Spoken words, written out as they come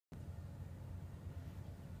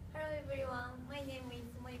my name is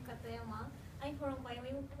Mayu KATAYAMA. I'm from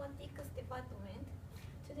Bioinformatics department.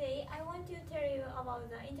 Today, I want to tell you about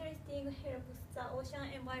the interesting helps the ocean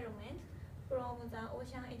environment from the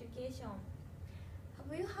ocean education. Have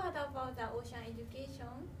you heard about the ocean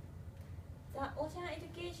education? The ocean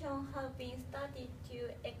education has been started to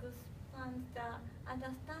expand the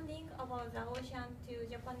understanding about the ocean to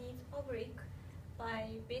Japanese public by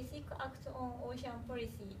Basic Act on Ocean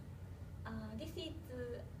Policy. This is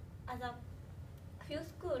as a few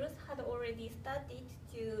schools had already started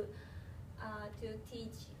to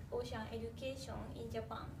teach ocean education in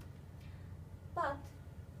Japan, but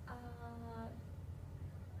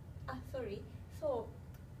So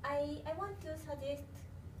I want to suggest,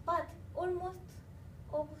 but almost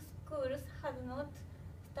all schools have not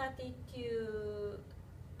started to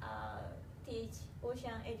teach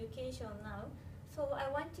ocean education now. So I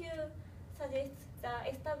want to suggest that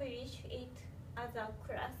establish it as a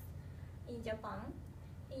class in Japan,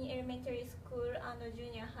 in elementary school and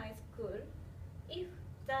junior high school. If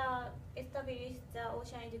the establish the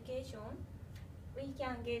ocean education, we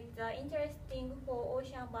can get the interesting for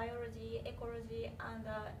ocean biology, ecology, and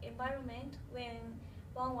environment when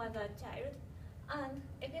one was a child, and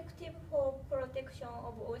effective for protection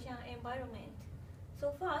of ocean environment.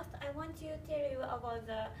 So first, I want to tell you about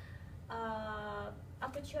the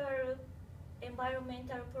actual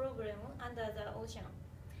environmental problem under the ocean.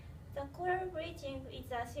 The coral bleaching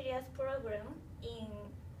is a serious problem in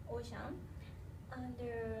ocean, and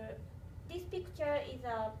this picture is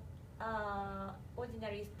a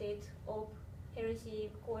ordinary state of healthy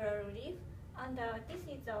coral reef, and this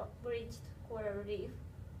is a bleached coral reef.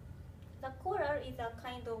 The coral is a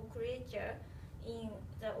kind of creature in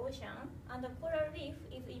the ocean, and the coral reef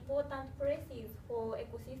is important places for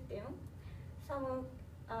ecosystem. Some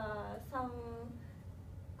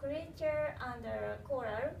creature and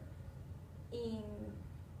coral in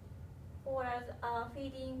corals are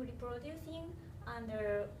feeding, reproducing, and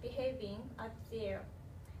behaving at there.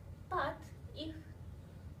 But if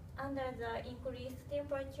under the increased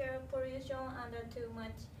temperature, pollution, and too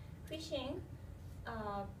much fishing,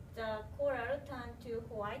 the coral turn to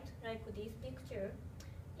white like this picture.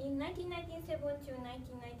 In 1997 to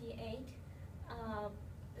 1998,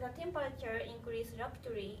 the temperature increased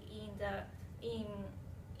rapidly in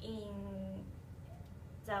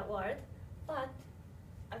the world, but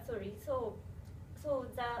so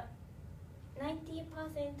the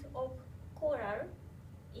 90% of coral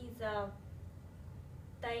is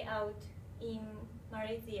die out in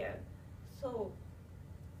Malaysia. So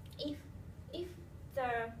if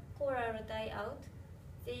the coral die out,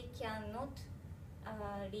 they cannot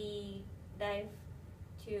re-dive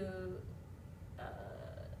to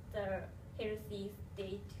the healthy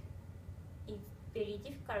state. It's very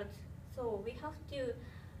difficult. So we have to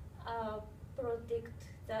protect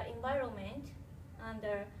the environment, and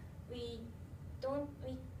we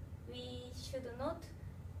should not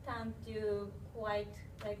turn to white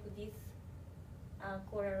like this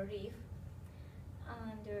coral reef.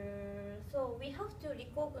 And so we have to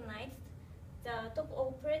recognize the top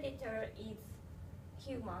of predator is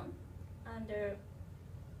human, and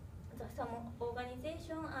some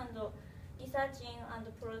organization and researching and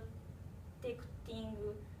protecting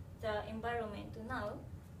the environment now.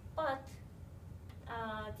 But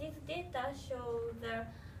this data show the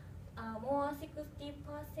more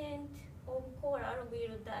 60% of coral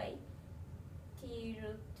will die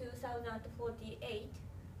till 2048.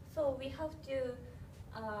 So we have to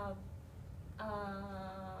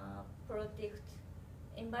protect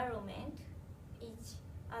environment each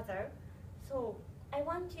other. So I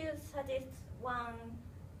want to suggest one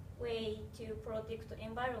way to protect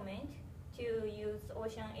environment to use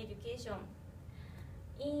ocean education.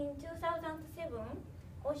 In 2007,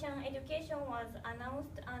 ocean education was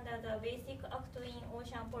announced under the Basic Act in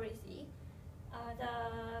Ocean Policy.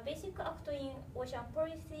 The Basic Act in Ocean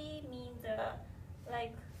Policy means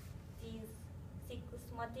like these 6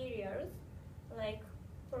 materials, like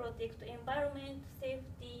protect environment,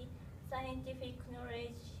 safety, scientific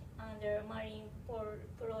knowledge, and marine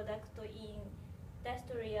product in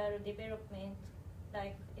industrial development,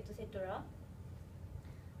 like etc.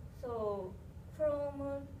 So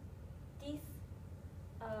from this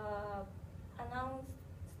announced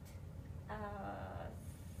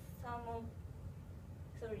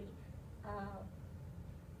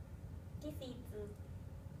this is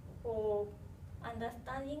for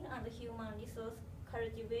understanding and human resource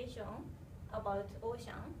cultivation about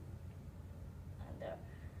ocean, and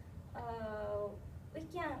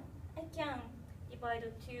I can divide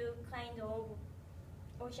 2 kind of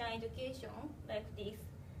ocean education like this.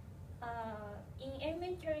 In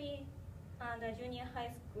elementary and junior high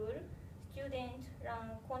school, students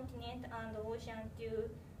learn continent and ocean to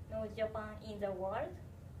know Japan in the world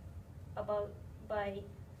about by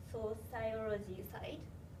sociology side.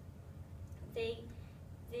 They,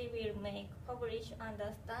 they will make publish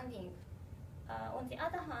understanding. On the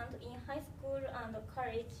other hand, in high school and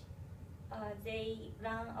college, they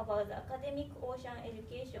learn about the academic ocean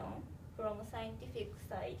education from scientific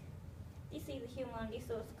side. This is human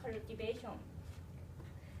resource cultivation.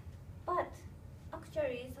 But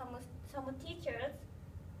actually, some teachers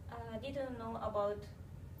didn't know about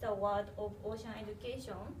the word of ocean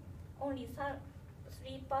education. Only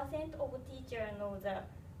 3% of teachers know the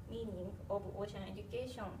meaning of ocean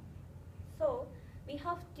education. So we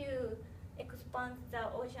have to expand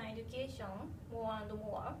the ocean education more and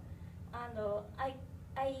more. And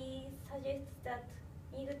I suggest that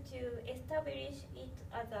need to establish it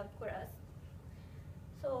as a class.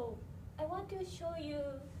 So I want to show you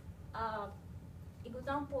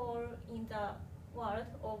example in the world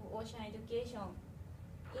of ocean education.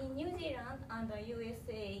 In New Zealand and the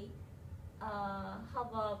USA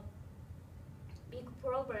have a big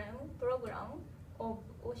program of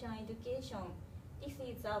ocean education. This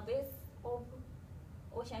is the best of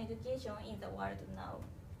ocean education in the world now.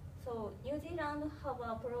 So New Zealand have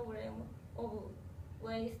a program of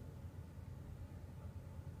waste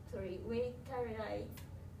sterilize.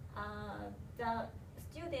 The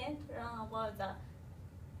students learn about the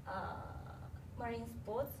marine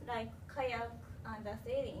sports like kayak and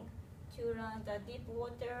sailing to learn the deep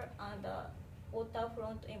water and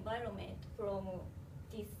waterfront environment from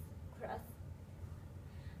this class.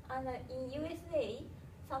 And in USA,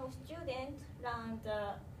 some students learn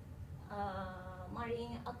the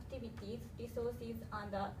marine activities, resources,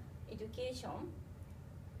 and education.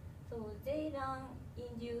 So they learn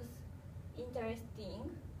induce interesting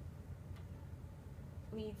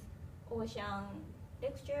with ocean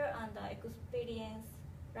lecture and experience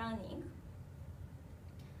learning.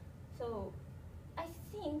 So I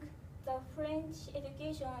think the French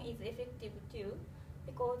education is effective too,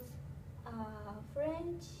 because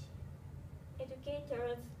French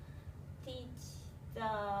educators teach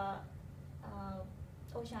the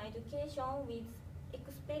ocean education with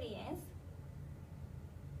experience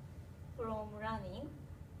from learning.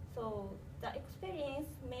 So the experience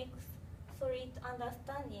makes solid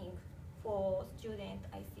understanding for students,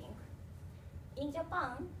 I think. In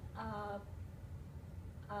Japan,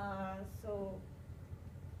 so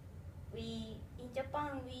in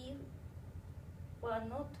Japan we were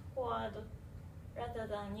not forward rather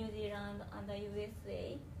than New Zealand and the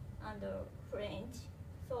USA and French.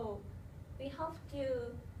 So we have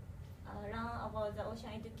to learn about the ocean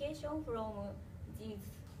education from these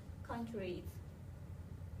countries.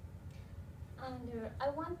 And I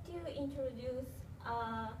want to introduce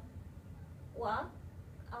a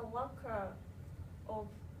worker of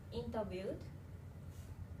interviewed.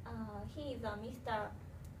 He is Mr.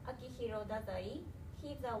 Akihiro Dazai.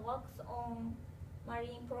 He works on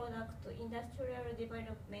Marine Product Industrial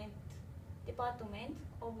Development Department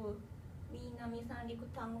of Minami Sanriku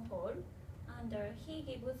Town Hall, and he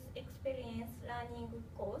gives experience learning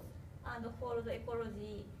course and field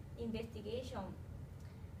ecology investigation.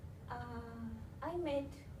 I met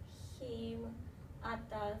him at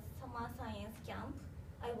the summer science camp.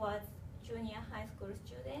 I was junior high school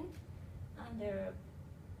student, and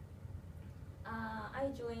I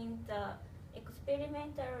joined the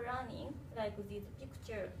experimental learning like this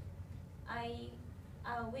picture.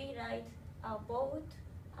 We ride a boat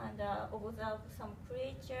and observe some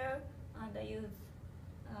creature and use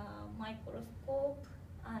microscope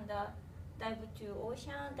and dive to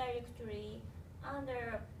ocean directly, and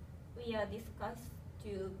we are discussed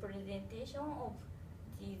to presentation of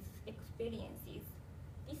these experiences.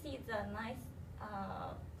 This is a nice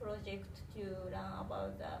project to learn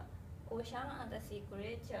about the ocean and the sea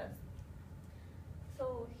creatures.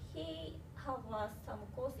 So he have some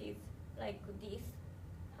courses like this,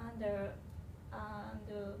 and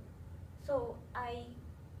so I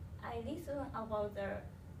listen about the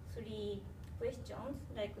 3 questions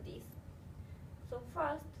like this. So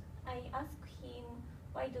first, I ask him,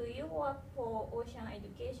 why do you work for ocean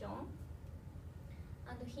education?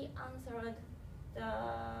 And he answered,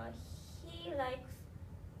 he likes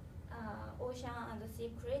ocean and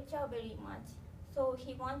sea creature very much. So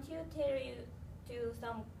he wants to tell you to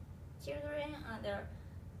some children and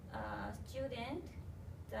students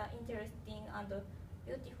the interesting and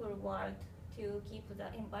beautiful world to keep the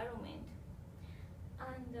environment.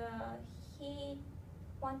 And he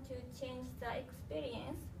wants to change the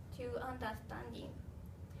experience to understanding.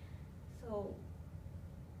 So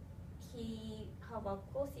he have a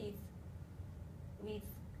courses with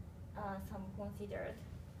some considered,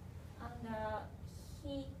 and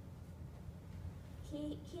he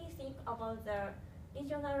think about the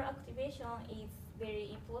regional activation is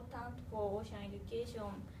very important for ocean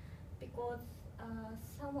education because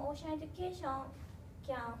some ocean education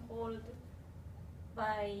can hold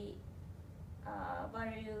by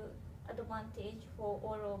value advantage for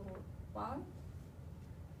all of one,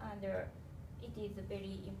 and it is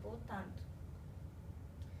very important.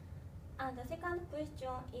 And the second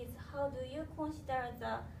question is, how do you consider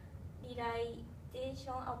the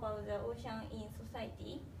realization about the ocean in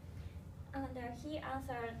society? And he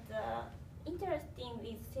answered, interesting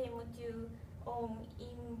is same to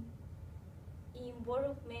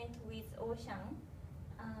involvement with ocean.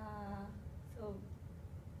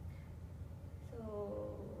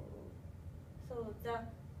 So the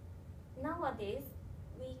nowadays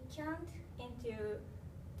we can't enter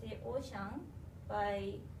the ocean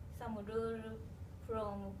by some rule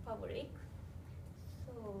from public.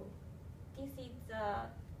 So this is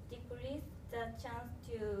decrease the chance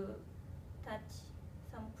to touch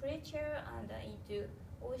some creature and into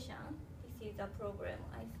ocean. This is a problem,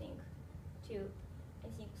 I think, too. I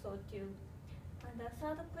think so too. And the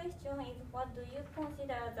third question is, what do you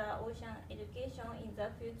consider the ocean education in the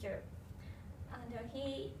future? And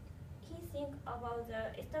he think about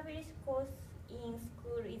the established course in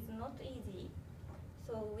school is not easy.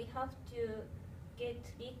 So we have to get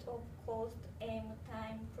rid of cost, aim,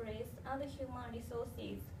 time, place, and human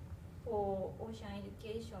resources for ocean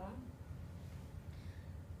education.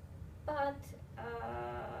 But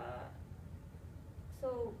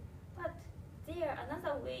but there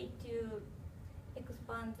another way to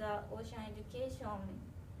expand the ocean education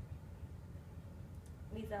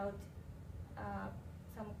without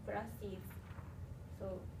some classes.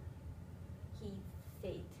 So he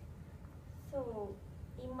said. So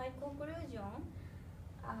in my conclusion,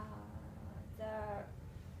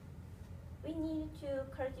 we need to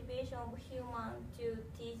cultivation of human to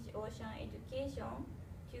teach ocean education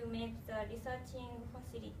to make the researching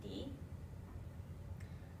facility.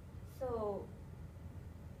 So,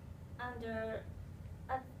 and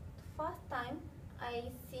at first time,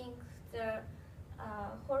 I think the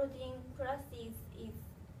holding classes is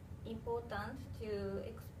important to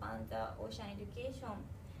expand the ocean education.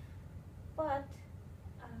 But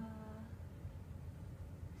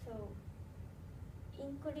so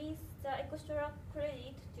increase the extra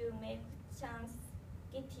credit to make chance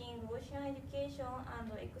getting ocean education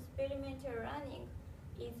and experimental learning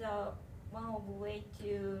is one of way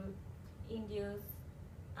to induce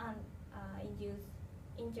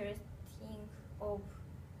interesting of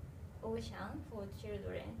ocean for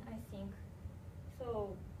children, I think.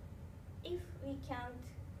 So if we can't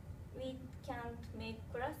make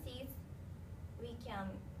classes, we can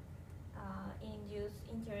induce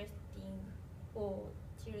interesting for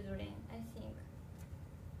children, I think.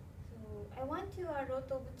 So I want to a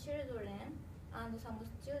lot of children and some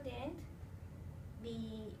students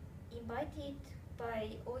be invited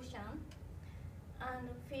by ocean and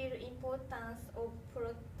feel importance of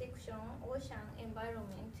protection ocean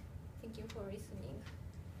environment. Thank you for listening.